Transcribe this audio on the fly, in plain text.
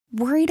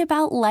Worried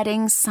about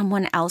letting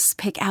someone else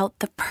pick out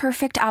the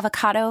perfect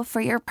avocado for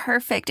your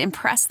perfect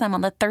impress them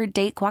on the third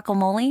date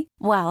guacamole?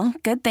 Well,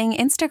 good thing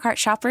Instacart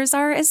shoppers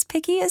are as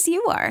picky as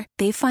you are.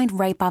 They find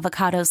ripe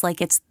avocados like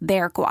it's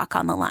their guac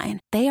on the line.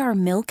 They are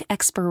milk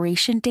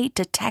expiration date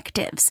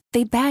detectives.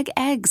 They bag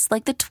eggs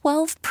like the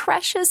 12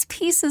 precious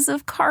pieces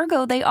of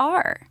cargo they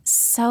are.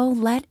 So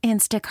let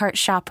Instacart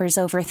shoppers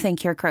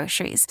overthink your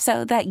groceries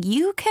so that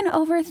you can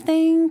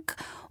overthink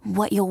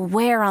what you'll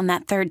wear on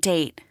that third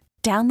date.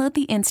 Download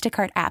the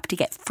Instacart app to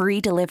get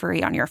free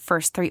delivery on your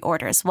first 3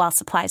 orders while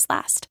supplies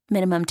last.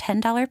 Minimum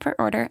 $10 per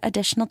order.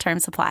 Additional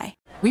terms apply.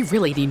 We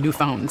really need new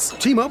phones.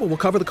 T-Mobile will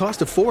cover the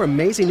cost of 4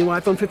 amazing new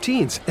iPhone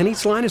 15s, and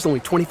each line is only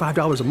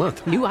 $25 a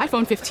month. New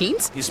iPhone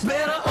 15s? It's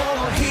better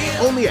over here.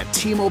 Only at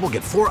T-Mobile,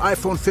 get 4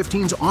 iPhone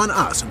 15s on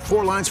us and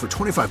 4 lines for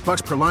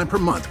 $25 per line per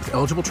month with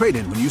eligible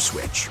trade-in when you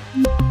switch.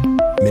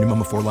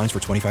 Minimum of 4 lines for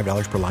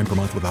 $25 per line per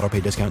month with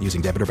autopay discount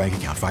using debit or bank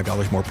account.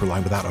 $5 more per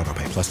line without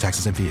autopay, plus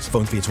taxes and fees.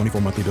 Phone fee at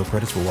 24 monthly bill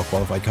credits for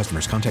well-qualified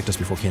customers. Contact us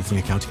before canceling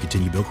account to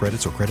continue bill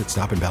credits or credit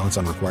stop and balance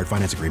on required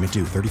finance agreement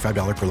due.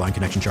 $35 per line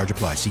connection charge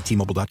applies. See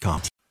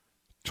T-Mobile.com.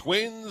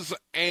 Twins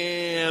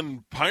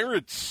and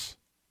Pirates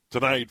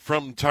tonight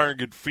from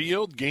Target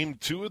Field. Game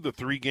 2 of the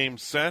 3-game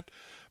set.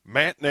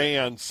 Matinee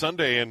on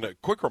Sunday. And a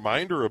quick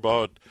reminder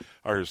about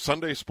our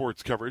Sunday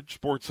sports coverage.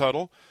 Sports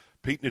Huddle.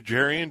 Pete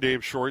Najarian,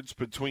 Dave Shorts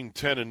between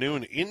 10 and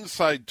noon.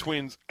 Inside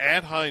Twins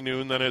at high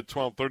noon. Then at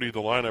 12:30,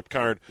 the lineup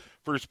card.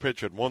 First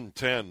pitch at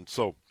 1:10.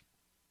 So,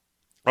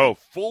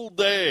 full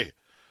day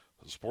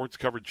of sports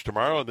coverage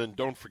tomorrow. And then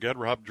don't forget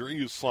Rob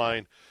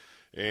Drewsline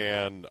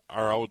and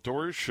our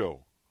outdoors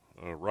show.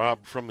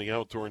 Rob from the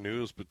Outdoor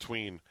News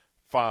between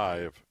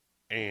 5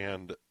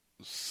 and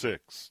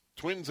 6.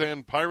 Twins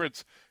and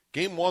Pirates.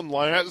 Game 1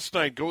 last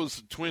night goes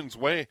the Twins'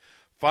 way,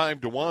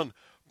 5-1.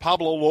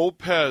 Pablo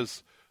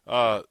Lopez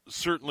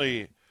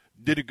certainly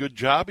did a good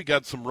job. He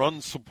got some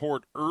run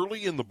support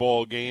early in the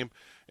ball game.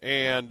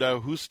 And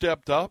who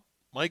stepped up?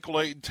 Michael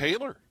A.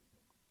 Taylor.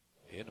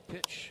 In a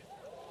pitch.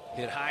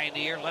 Hit high in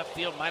the air. Left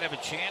field might have a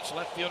chance.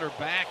 Left fielder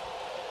back.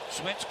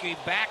 Swinski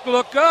back.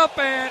 Look up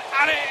and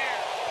out of here.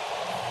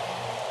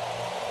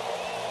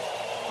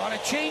 On a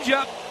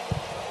changeup,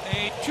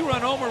 a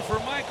 2-run homer for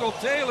Michael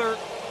Taylor,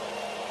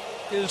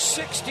 his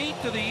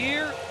 16th of the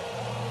year,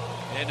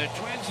 and the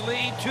Twins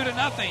lead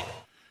 2-0.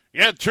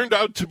 Yeah, it turned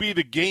out to be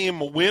the game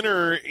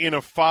winner in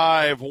a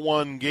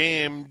 5-1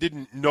 game.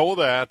 Didn't know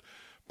that.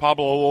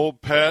 Pablo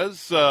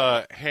Lopez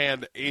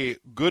had a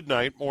good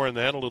night. More on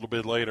that a little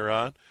bit later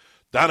on.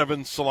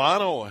 Donovan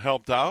Solano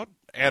helped out,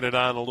 added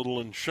on a little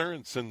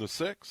insurance in the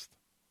 6th.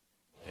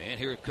 And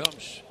here it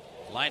comes.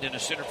 Lined into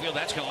center field.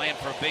 That's going to land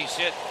for a base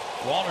hit.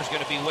 Wallner's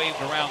going to be waved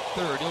around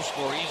third. He'll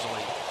score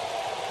easily.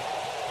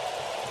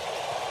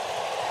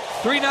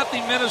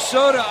 3-0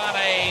 Minnesota on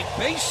a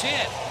base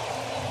hit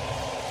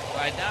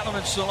by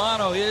Donovan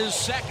Solano, his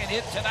second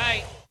hit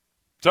tonight.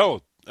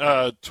 So,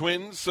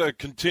 Twins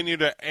continue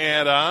to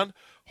add on.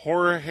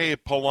 Jorge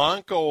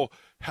Polanco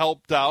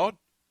helped out.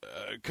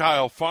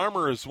 Kyle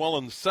Farmer as well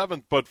in the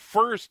 7th. But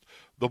first,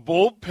 the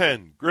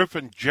bullpen.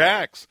 Griffin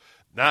Jacks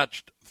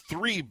notched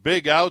 3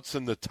 big outs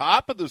in the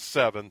top of the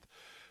 7th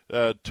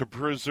to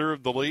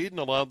preserve the lead and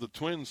allowed the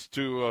Twins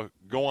to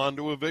go on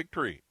to a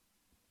victory.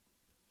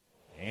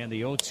 And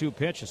the 0-2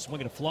 pitch, a swing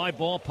and a fly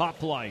ball, pop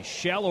fly,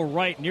 shallow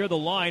right near the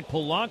line.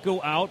 Polanco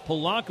out.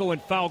 Polanco in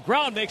foul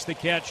ground makes the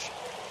catch,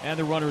 and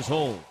the runners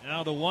hold.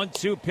 Now the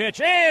 1-2 pitch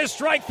is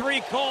strike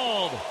 3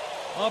 called.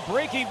 A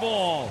breaking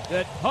ball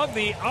that hugged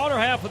the outer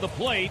half of the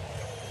plate.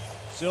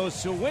 So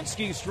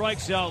Sawinski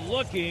strikes out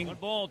looking. 1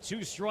 ball,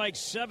 2 strikes,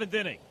 7th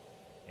inning.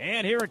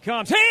 And here it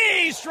comes.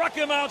 He struck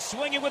him out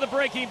swinging with a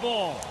breaking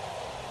ball.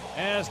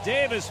 As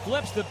Davis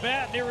flips the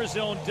bat near his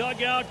own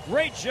dugout.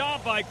 Great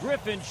job by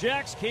Griffin.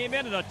 Jacks came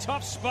in a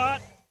tough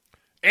spot.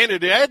 And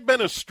it had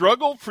been a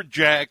struggle for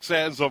Jacks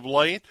as of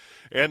late.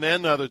 And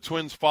then the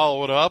Twins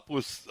followed up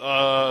with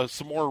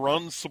some more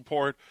run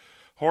support.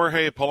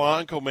 Jorge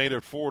Polanco made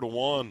it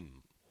 4-1.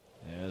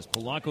 As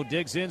Polanco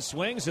digs in,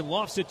 swings, and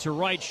lofts it to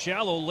right,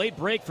 shallow. Late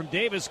break from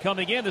Davis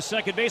coming in. The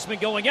second baseman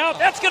going out.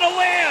 That's going to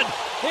land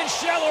in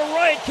shallow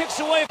right. Kicks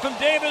away from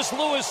Davis.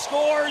 Lewis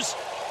scores,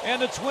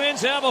 and the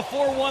Twins have a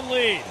 4-1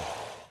 lead.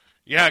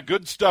 Yeah,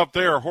 good stuff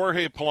there.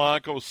 Jorge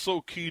Polanco is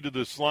so key to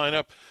this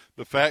lineup.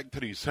 The fact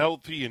that he's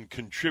healthy and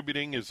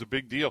contributing is a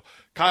big deal.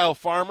 Kyle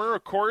Farmer,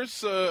 of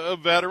course, a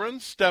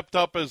veteran, stepped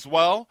up as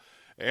well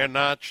and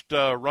notched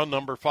run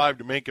number 5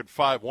 to make it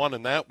 5-1,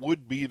 and that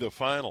would be the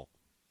final.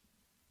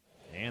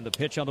 And the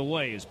pitch on the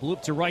way is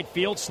blooped to right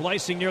field,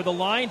 slicing near the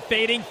line,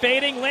 fading,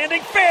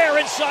 landing fair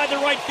inside the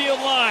right field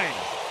line.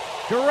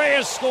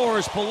 Correa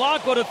scores.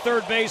 Polanco to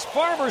third base.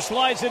 Farmer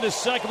slides into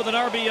second with an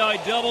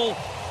RBI double.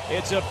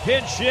 It's a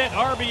pinch hit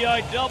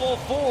RBI double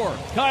for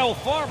Kyle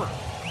Farmer.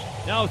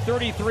 Now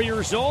 33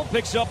 years old,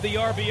 picks up the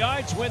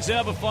RBI. Twins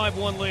have a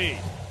 5-1 lead.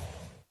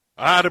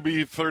 To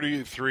be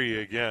 33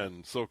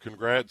 again. So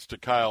congrats to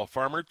Kyle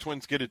Farmer.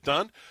 Twins get it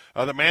done.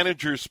 The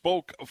manager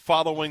spoke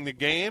following the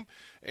game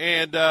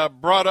and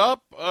brought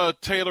up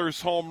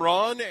Taylor's home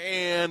run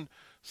and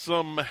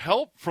some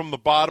help from the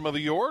bottom of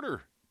the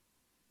order.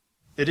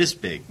 It is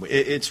big.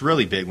 It's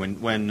really big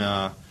when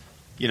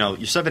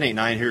your 7, 8,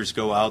 9 hitters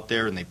go out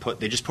there and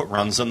they just put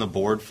runs on the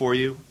board for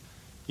you.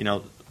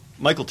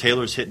 Michael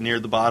Taylor's hit near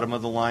the bottom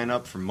of the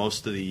lineup for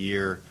most of the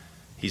year.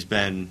 He's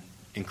been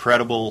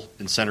incredible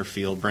in center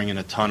field, bringing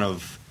a ton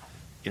of,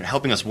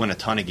 helping us win a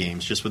ton of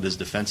games just with his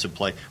defensive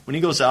play. When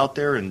he goes out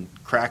there and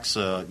cracks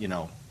a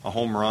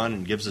home run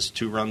and gives us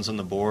 2 runs on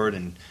the board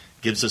and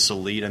gives us a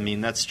lead, I mean,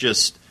 that's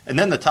just, and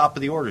then the top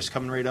of the order is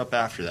coming right up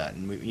after that,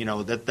 and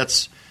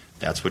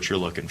that's what you're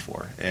looking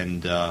for,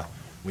 and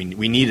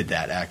we needed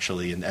that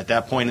actually, and at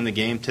that point in the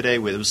game today, it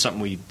was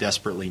something we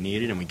desperately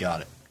needed, and we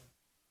got it.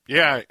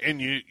 Yeah, and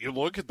you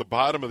look at the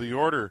bottom of the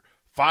order,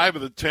 5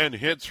 of the 10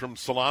 hits from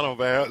Solano,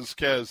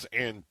 Vasquez,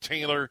 and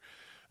Taylor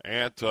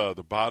at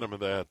the bottom of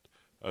that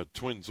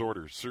Twins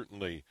order.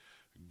 Certainly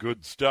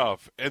good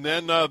stuff. And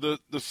then the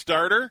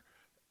starter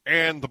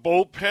and the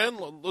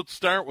bullpen, let's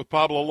start with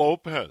Pablo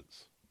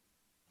Lopez.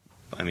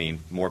 I mean,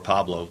 more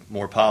Pablo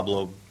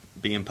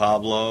being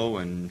Pablo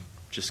and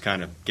just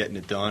kind of getting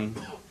it done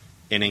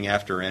inning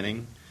after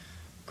inning.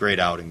 Great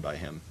outing by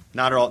him.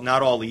 Not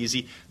all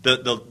easy. When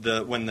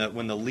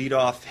the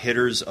leadoff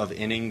hitters of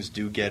innings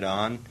do get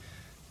on,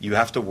 you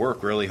have to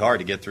work really hard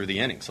to get through the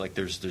innings. Like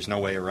there's no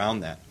way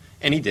around that.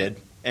 And he did,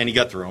 and he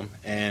got through them.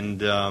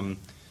 And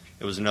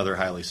it was another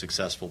highly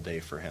successful day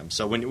for him.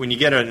 So when you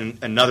get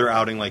another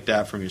outing like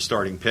that from your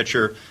starting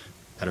pitcher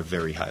at a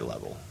very high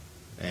level,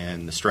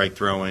 and the strike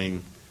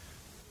throwing,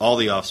 all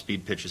the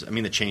off-speed pitches. I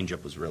mean, the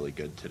changeup was really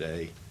good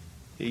today.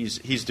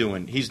 He's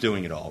doing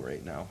it all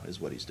right now, is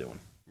what he's doing.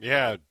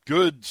 Yeah,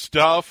 good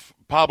stuff.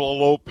 Pablo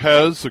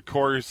Lopez, of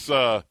course,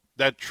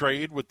 that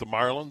trade with the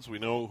Marlins, we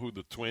know who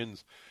the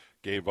Twins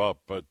gave up,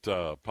 but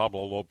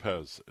Pablo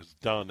Lopez has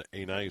done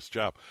a nice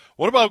job.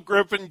 What about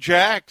Griffin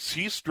Jacks?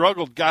 He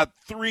struggled, got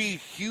 3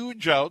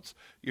 huge outs.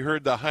 You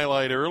heard the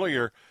highlight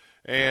earlier,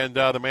 and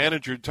the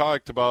manager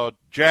talked about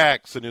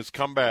Jacks and his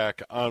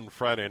comeback on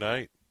Friday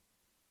night.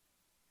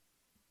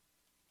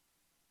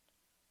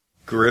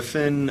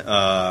 Griffin,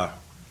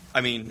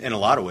 in a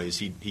lot of ways,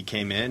 he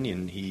came in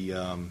and he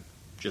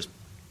just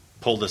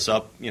pulled us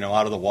up,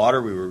 out of the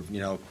water. We were,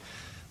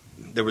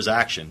 there was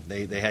action.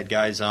 They had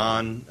guys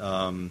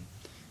on.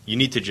 You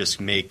need to just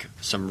make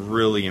some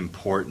really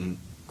important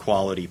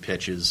quality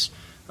pitches,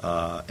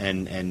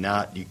 and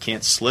not, you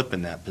can't slip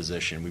in that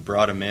position. We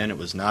brought him in. It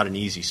was not an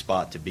easy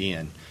spot to be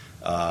in,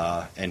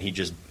 and he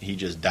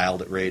just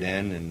dialed it right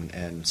in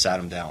and sat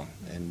him down.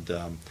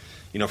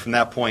 And from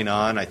that point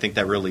on, I think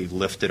that really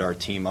lifted our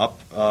team up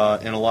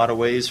in a lot of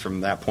ways. From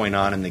that point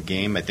on in the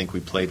game, I think we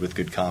played with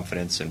good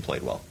confidence and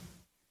played well.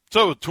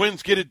 So the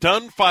Twins get it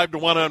done,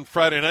 5-1 on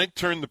Friday night,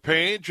 turn the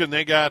page, and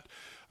they got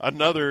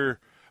another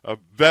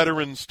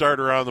veteran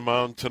starter on the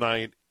mound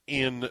tonight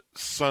in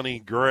Sonny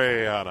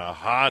Gray on a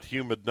hot,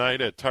 humid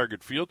night at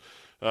Target Field.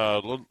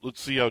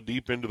 Let's see how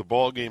deep into the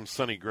ball game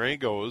Sonny Gray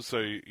goes.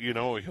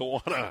 He'll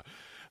want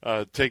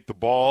to take the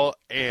ball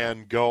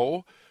and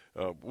go.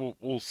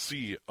 We'll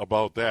see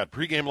about that.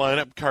 Pre-game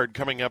lineup card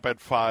coming up at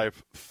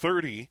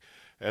 5:30.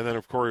 And then,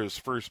 of course,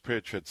 first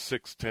pitch at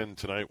 6:10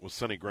 tonight with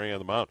Sonny Gray on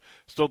the mound.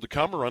 Still to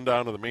come, a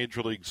rundown of the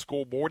Major League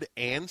scoreboard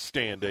and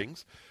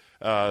standings.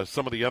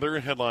 Some of the other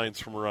headlines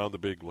from around the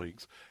big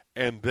leagues.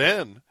 And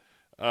then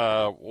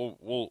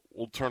we'll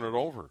turn it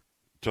over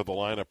to the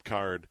lineup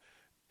card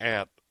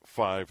at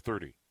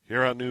 5:30.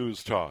 Here on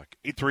News Talk,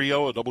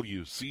 830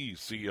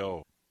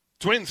 WCCO.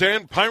 Twins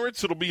and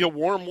Pirates, it'll be a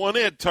warm one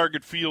at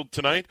Target Field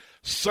tonight.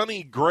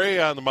 Sonny Gray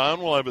on the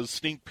mound. We'll have a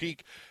sneak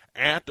peek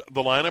at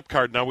the lineup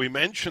card. Now, we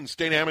mentioned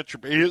State Amateur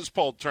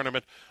Baseball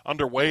Tournament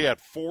underway at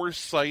 4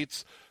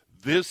 sites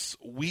this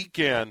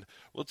weekend.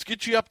 Let's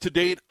get you up to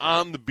date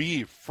on the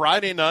B.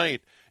 Friday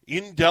night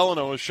in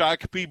Delano,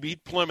 Shakopee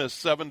beat Plymouth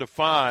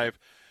 7-5.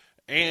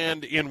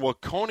 And in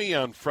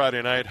Waconia on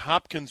Friday night,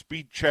 Hopkins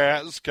beat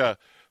Chaska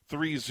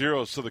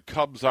 3-0, so the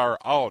Cubs are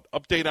out.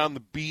 Update on the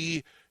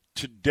B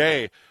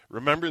today.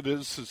 Remember,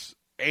 this is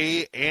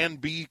A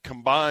and B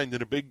combined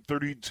in a big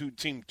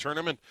 32-team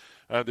tournament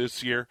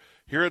this year.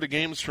 Here are the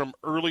games from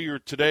earlier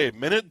today.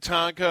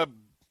 Minnetonka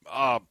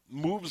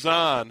moves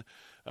on.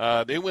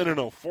 They win in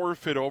a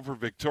forfeit over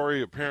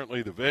Victoria.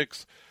 Apparently the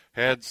Vicks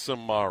had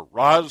some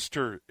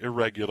roster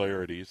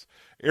irregularities.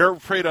 Air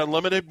Freight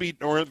Unlimited beat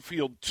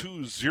Northfield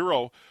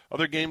 2-0.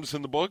 Other games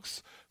in the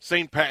books,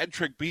 St.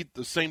 Patrick beat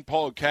the St.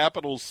 Paul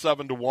Capitals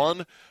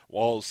 7-1,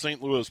 while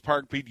St. Louis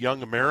Park beat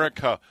Young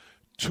America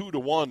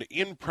 2-1.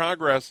 In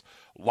progress,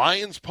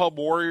 Lions Pub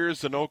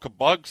Warriors, Anoka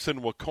Bucks,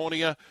 and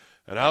Waconia.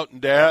 And out in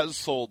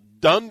Dazzle,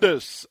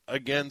 Dundas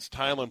against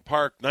Highland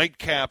Park.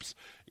 Nightcaps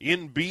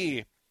in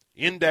B.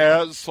 In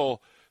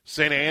Dazzle,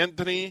 St.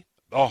 Anthony,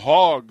 the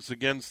Hogs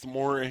against the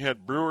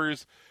Moorhead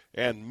Brewers,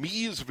 and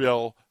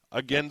Meesville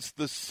against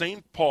the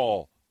St.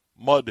 Paul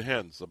Mud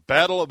Hens. The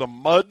Battle of the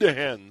Mud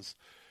Hens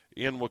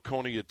in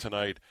Waconia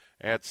tonight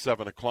at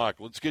 7 o'clock.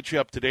 Let's get you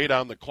up to date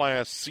on the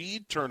Class C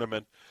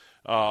tournament.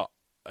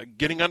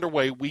 Getting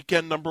underway,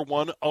 weekend number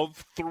 1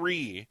 of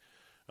 3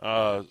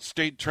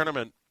 state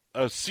tournament.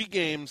 C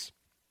games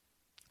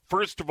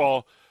First of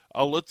all,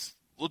 let's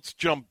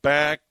jump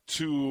back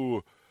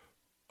to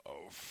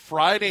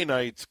Friday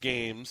night's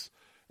games,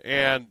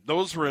 and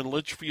those were in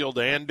Litchfield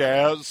and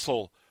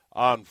Dazzle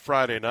on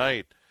Friday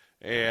night.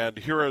 And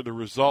here are the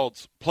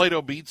results.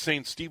 Plato beat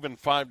St. Stephen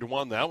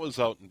 5-1. That was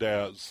out in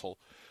Dazzle.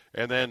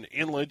 And then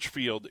in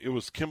Litchfield, it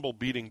was Kimball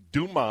beating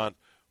Dumont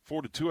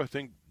 4-2. I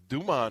think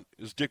Dumont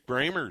is Dick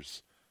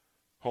Bramer's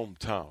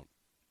hometown,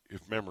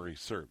 if memory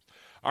serves.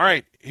 All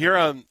right, here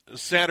on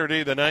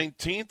Saturday the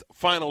 19th,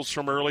 finals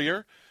from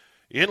earlier.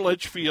 In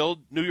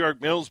Litchfield, New York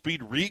Mills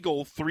beat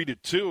Regal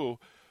 3-2.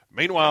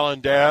 Meanwhile,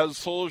 in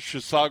Dazzle,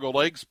 Chisago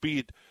Lakes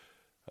beat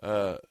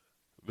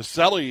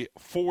Vicelli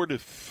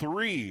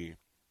 4-3.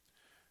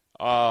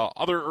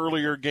 Other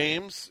earlier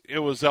games, it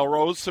was El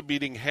Rosa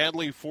beating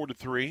Hadley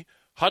 4-3.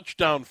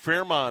 Hutchdown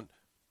Fairmont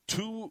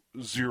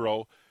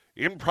 2-0.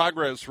 In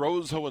progress,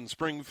 Roseau and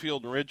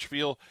Springfield and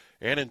Ridgefield,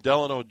 and in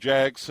Delano,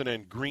 Jackson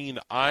and Green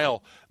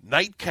Isle.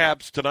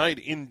 Nightcaps tonight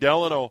in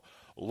Delano.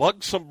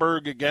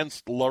 Luxembourg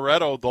against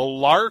Loretto. The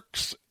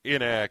Larks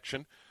in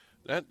action.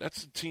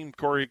 That's the team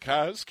Corey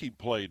Koski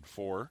played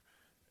for.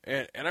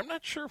 And I'm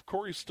not sure if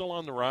Corey's still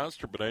on the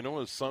roster, but I know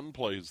his son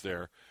plays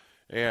there.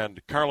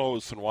 And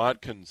Carlos and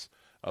Watkins,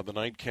 the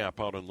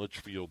nightcap out in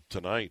Litchfield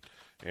tonight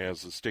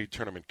as the state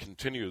tournament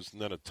continues. And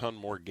then a ton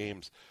more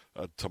games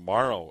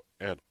tomorrow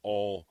at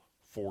all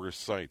 4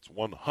 sites.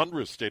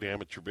 100th State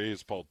Amateur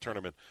Baseball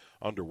Tournament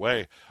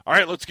underway. All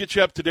right, let's get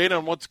you up to date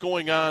on what's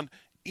going on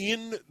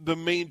in the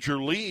major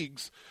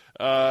leagues.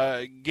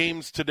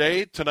 Games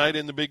tonight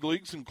in the big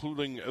leagues,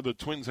 including the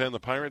Twins and the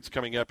Pirates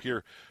coming up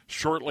here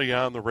shortly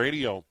on the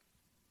radio.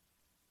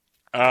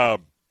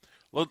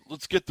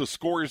 Let's get the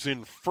scores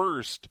in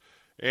first,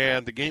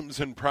 and the games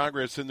in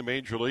progress in the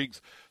major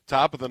leagues.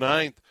 Top of the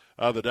 9th,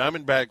 the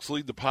Diamondbacks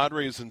lead the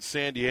Padres in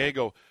San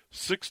Diego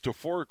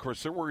 6-4. Of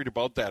course, they're worried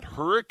about that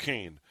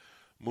hurricane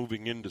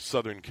moving into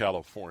Southern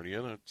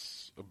California.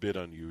 That's a bit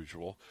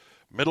unusual.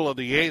 Middle of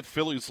the 8th,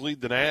 Phillies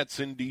lead the Nats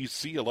in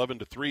D.C.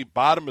 11-3.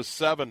 Bottom of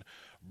 7,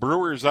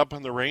 Brewers up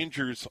on the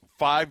Rangers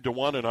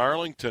 5-1 in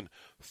Arlington.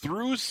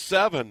 Through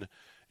 7,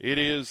 it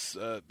is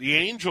the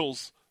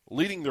Angels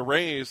leading the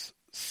Rays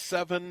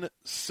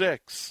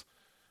 7-6.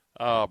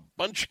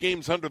 Bunch of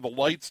games under the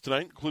lights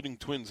tonight, including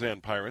Twins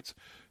and Pirates.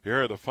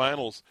 Here are the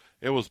finals.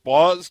 It was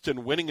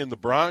Boston winning in the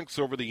Bronx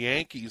over the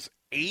Yankees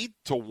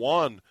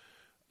 8-1.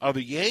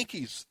 The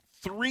Yankees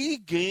 3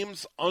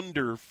 games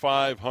under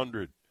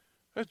 500.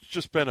 It's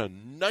just been a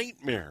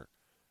nightmare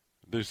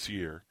this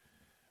year.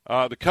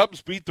 The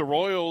Cubs beat the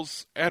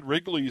Royals at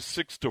Wrigley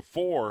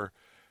 6-4,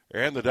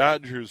 and the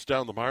Dodgers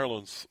down the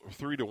Marlins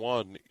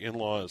 3-1 in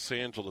Los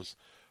Angeles.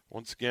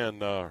 Once again,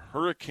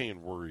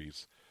 hurricane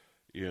worries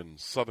in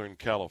Southern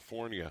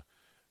California,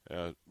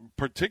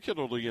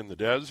 particularly in the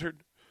desert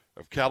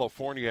of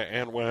California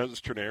and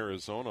western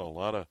Arizona. A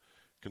lot of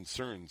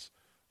concerns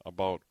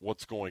about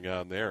what's going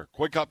on there.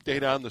 Quick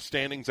update on the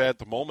standings at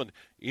the moment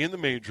in the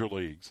major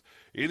leagues.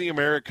 In the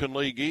American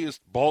League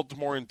East,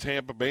 Baltimore and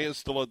Tampa Bay is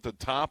still at the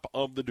top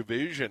of the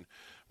division,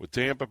 with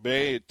Tampa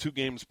Bay 2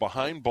 games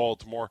behind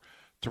Baltimore.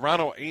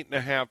 Toronto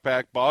 8.5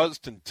 back,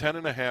 Boston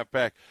 10.5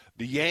 back.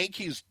 The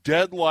Yankees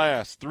dead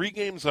last, 3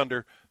 games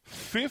under,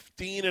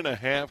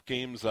 15.5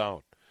 games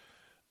out.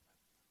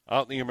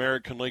 Out in the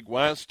American League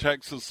West,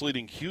 Texas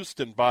leading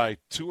Houston by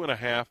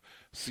 2.5.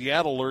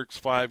 Seattle lurks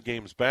 5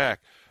 games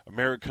back.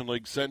 American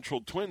League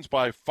Central, Twins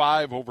by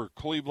 5 over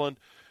Cleveland.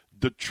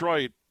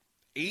 Detroit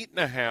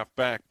 8.5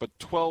 back, but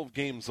 12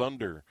 games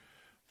under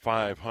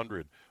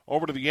 500.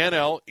 Over to the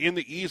NL, in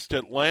the East,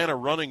 Atlanta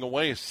running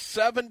away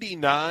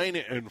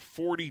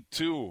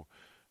 79-42.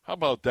 How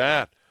about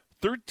that?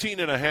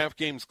 13.5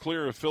 games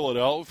clear of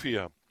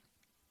Philadelphia.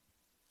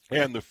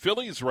 And the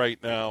Phillies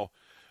right now,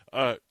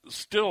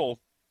 still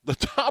the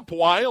top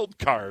wild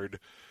card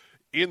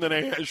in the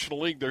National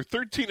League. They're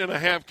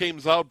 13.5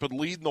 games out, but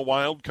leading the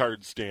wild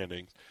card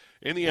standings.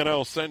 In the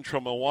NL Central,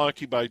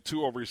 Milwaukee by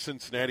 2 over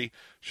Cincinnati.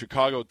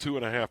 Chicago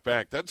 2.5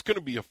 back. That's going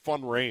to be a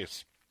fun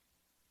race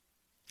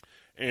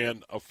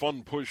and a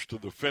fun push to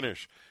the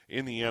finish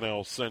in the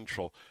NL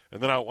Central.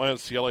 And then out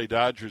west, the LA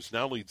Dodgers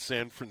now lead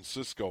San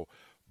Francisco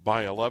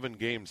by 11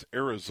 games.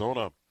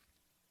 Arizona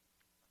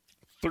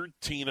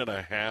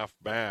 13.5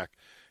 back.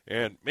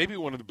 And maybe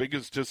one of the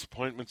biggest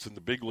disappointments in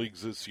the big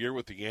leagues this year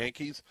with the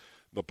Yankees,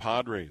 the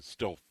Padres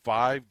still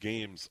 5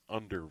 games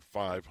under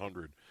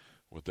 500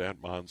 with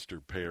that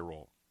monster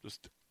payroll.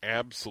 Just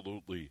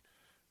absolutely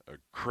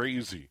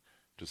crazy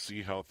to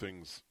see how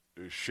things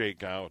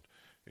shake out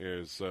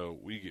as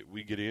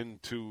we get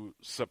into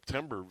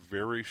September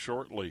very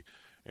shortly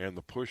and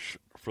the push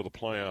for the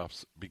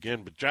playoffs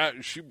begin. But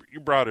Josh, you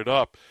brought it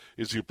up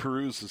as you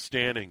peruse the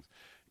standings.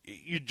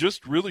 You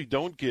just really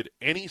don't get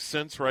any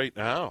sense right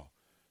now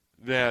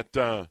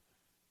that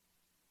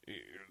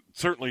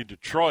certainly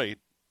Detroit,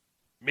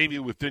 maybe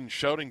within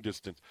shouting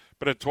distance,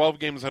 but at 12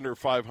 games under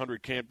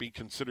 500 can't be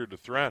considered a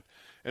threat.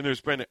 And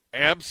there's been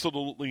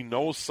absolutely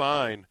no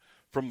sign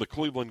from the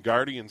Cleveland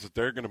Guardians that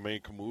they're going to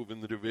make a move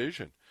in the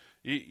division.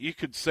 You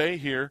could say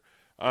here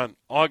on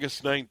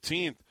August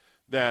 19th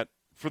that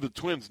for the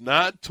Twins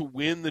not to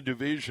win the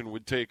division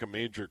would take a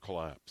major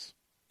collapse.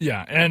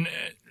 Yeah, and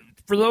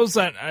for those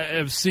that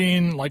have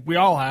seen, like we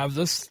all have,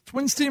 this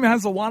Twins team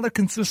has a lot of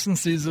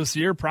consistencies this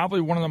year,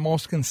 probably one of the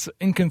most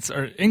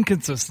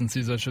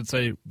inconsistencies, I should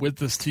say, with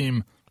this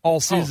team all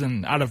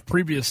season out of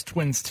previous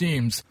Twins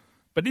teams.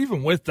 But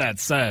even with that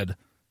said,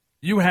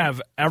 you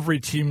have every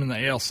team in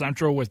the AL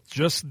Central with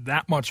just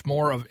that much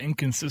more of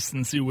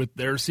inconsistency with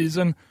their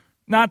season,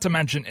 not to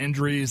mention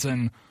injuries.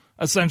 And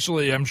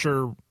essentially, I'm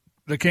sure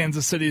the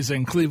Kansas Cities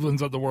and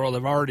Clevelands of the world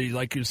have already,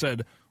 like you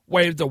said,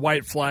 waved the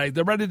white flag.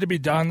 They're ready to be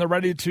done. They're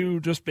ready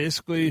to just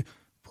basically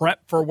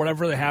prep for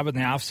whatever they have in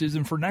the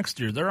offseason for next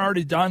year. They're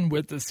already done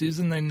with the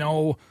season. They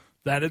know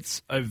that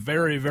it's a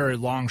very, very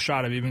long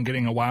shot of even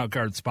getting a wild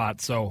card spot.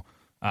 So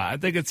I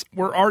think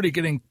we're already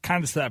getting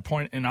kind of to that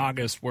point in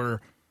August where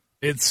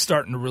it's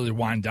starting to really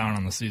wind down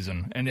on the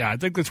season. And, yeah, I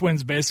think the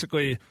Twins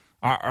basically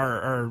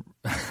are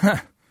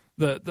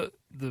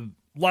the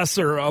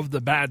lesser of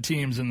the bad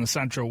teams in the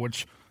Central,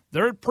 which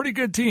they're a pretty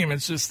good team.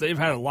 It's just they've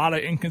had a lot of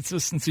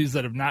inconsistencies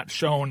that have not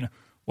shown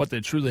what they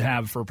truly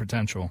have for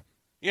potential.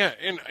 Yeah,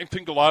 and I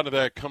think a lot of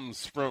that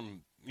comes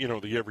from,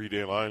 the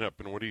everyday lineup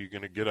and what are you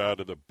going to get out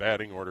of the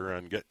batting order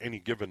on any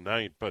given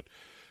night. But,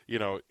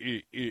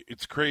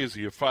 it's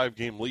crazy. A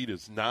 5-game lead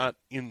is not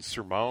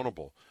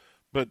insurmountable.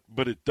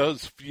 But it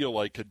does feel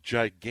like a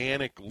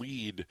gigantic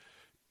lead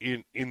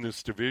in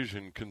this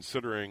division,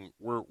 considering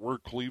where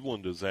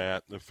Cleveland is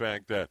at, and the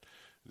fact that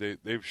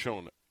they've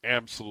shown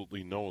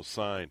absolutely no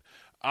sign.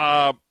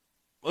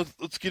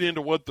 Let's get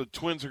into what the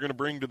Twins are going to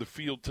bring to the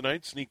field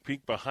tonight. Sneak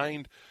peek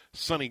behind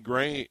Sonny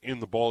Gray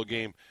in the ball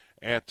game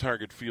at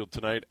Target Field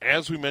tonight.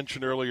 As we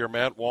mentioned earlier,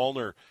 Matt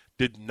Wallner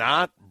did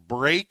not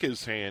break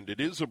his hand.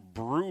 It is a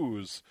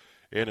bruise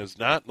and is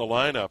not in the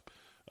lineup.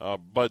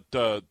 But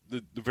the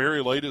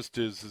very latest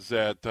is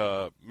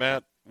that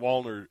Matt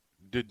Wallner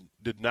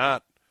did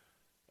not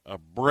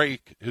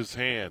break his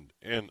hand.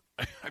 And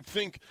I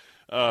think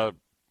Rocco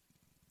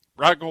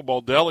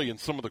Baldelli, in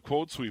some of the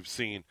quotes we've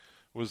seen,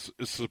 was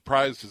as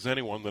surprised as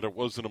anyone that it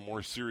wasn't a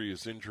more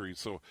serious injury.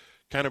 So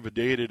kind of a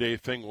day-to-day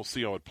thing. We'll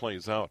see how it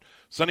plays out.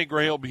 Sonny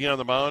Gray will be on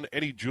the mound.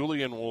 Eddie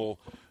Julian will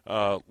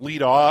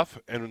lead off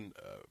and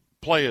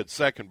play at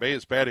second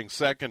base, batting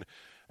second.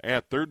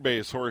 At third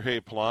base, Jorge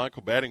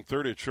Polanco. Batting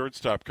third at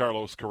shortstop,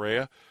 Carlos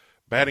Correa.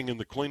 Batting in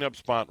the cleanup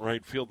spot in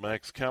right field,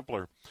 Max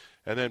Kepler.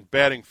 And then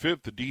batting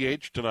fifth, the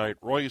DH tonight,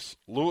 Royce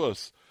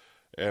Lewis.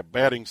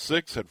 Batting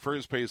sixth at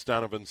first base,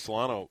 Donovan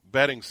Solano.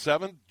 Batting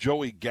seventh,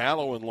 Joey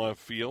Gallo in left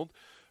field.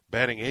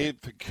 Batting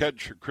eighth, the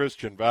catcher,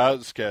 Christian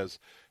Vazquez.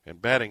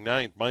 And batting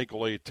ninth,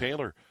 Michael A.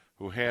 Taylor,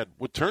 who had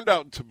what turned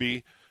out to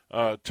be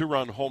a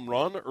two-run home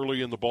run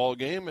early in the ball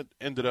game. It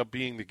ended up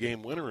being the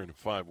game winner in a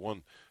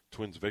 5-1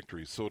 Twins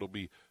victory. So it'll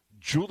be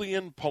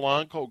Julian,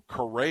 Polanco,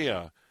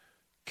 Correa,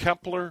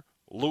 Kepler,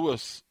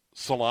 Lewis,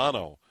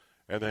 Solano,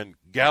 and then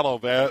Gallo,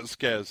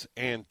 Vazquez,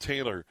 and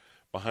Taylor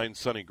behind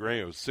Sonny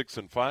Gray.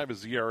 6-5.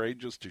 His ERA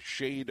just a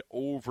shade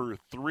over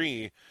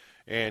 3,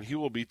 and he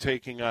will be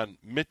taking on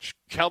Mitch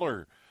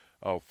Keller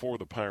for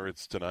the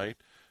Pirates tonight.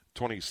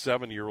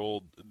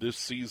 27-year-old this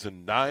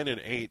season,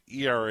 9-8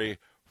 ERA,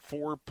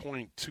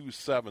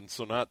 4.27,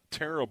 so not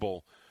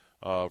terrible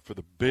for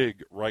the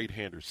big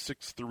right-hander.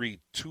 6'3",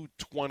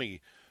 220.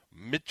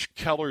 Mitch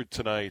Keller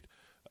tonight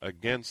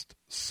against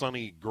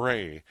Sonny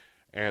Gray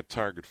at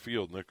Target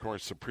Field. And, of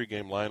course, the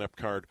pregame lineup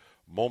card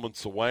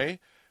moments away.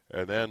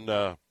 And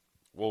then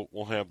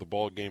we'll have the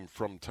ball game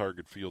from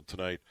Target Field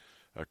tonight.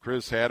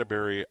 Chris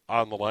Hadbury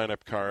on the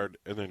lineup card,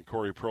 and then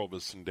Corey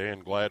Probus and Dan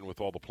Gladden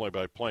with all the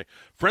play-by-play.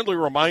 Friendly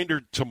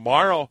reminder,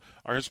 tomorrow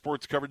our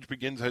sports coverage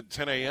begins at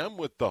 10 a.m.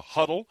 with The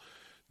Huddle.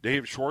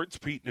 Dave Schwartz,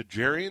 Pete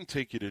Najarian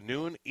take you to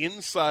noon.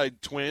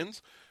 Inside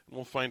Twins, and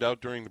we'll find out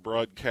during the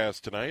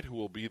broadcast tonight who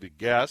will be the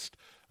guest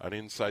on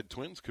Inside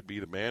Twins. Could be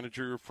the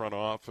manager, front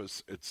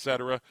office,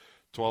 etc.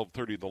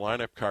 12:30 the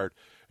lineup card.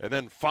 And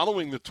then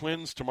following the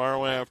Twins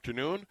tomorrow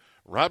afternoon,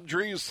 Rob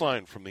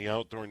Drieslein from the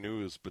Outdoor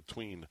News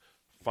between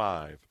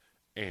 5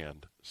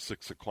 and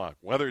 6 o'clock.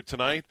 Weather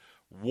tonight,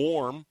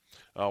 warm.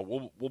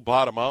 We'll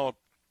bottom out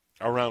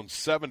around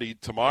 70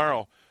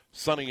 tomorrow,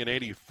 sunny and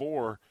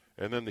 84,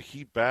 and then the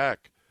heat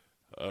back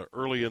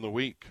early in the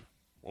week.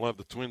 We'll have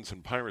the Twins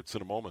and Pirates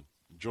in a moment.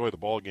 Enjoy the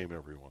ball game,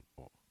 everyone.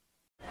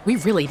 We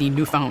really need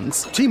new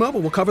phones. T-Mobile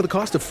will cover the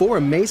cost of 4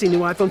 amazing new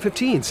iPhone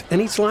 15s,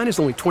 and each line is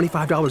only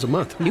 $25 a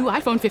month. New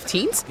iPhone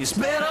 15s? It's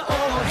better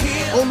over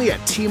here. Only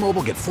at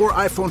T-Mobile, get 4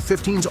 iPhone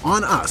 15s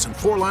on us and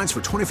 4 lines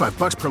for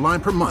 $25 per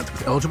line per month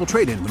with eligible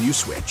trade-in when you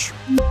switch.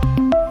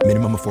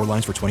 Minimum of 4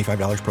 lines for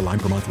 $25 per line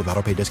per month with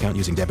auto-pay discount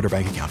using debit or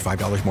bank account.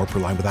 $5 more per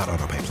line without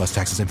auto-pay, plus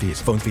taxes and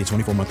fees. Phone fee at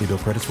 24 monthly bill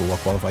credits for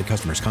well-qualified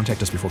customers.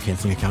 Contact us before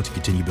canceling account to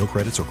continue bill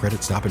credits or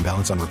credit stop and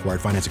balance on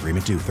required finance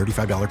agreement due.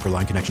 $35 per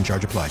line connection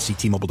charge applies. See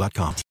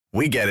T-Mobile.com.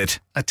 We get it.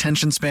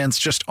 Attention spans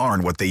just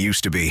aren't what they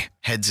used to be.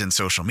 Heads in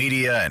social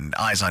media and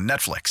eyes on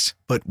Netflix.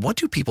 But what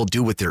do people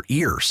do with their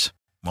ears?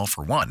 Well,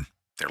 for one,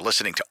 they're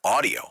listening to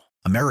audio.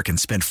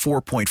 Americans spend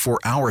 4.4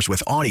 hours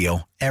with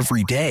audio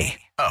every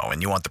day. Oh,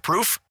 and you want the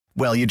proof?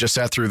 Well, you just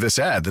sat through this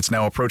ad that's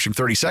now approaching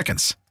 30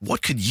 seconds.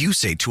 What could you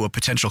say to a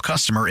potential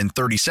customer in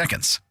 30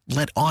 seconds?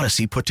 Let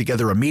Odyssey put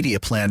together a media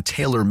plan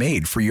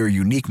tailor-made for your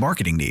unique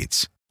marketing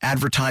needs.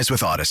 Advertise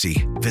with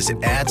Odyssey.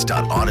 Visit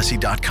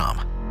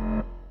ads.odyssey.com.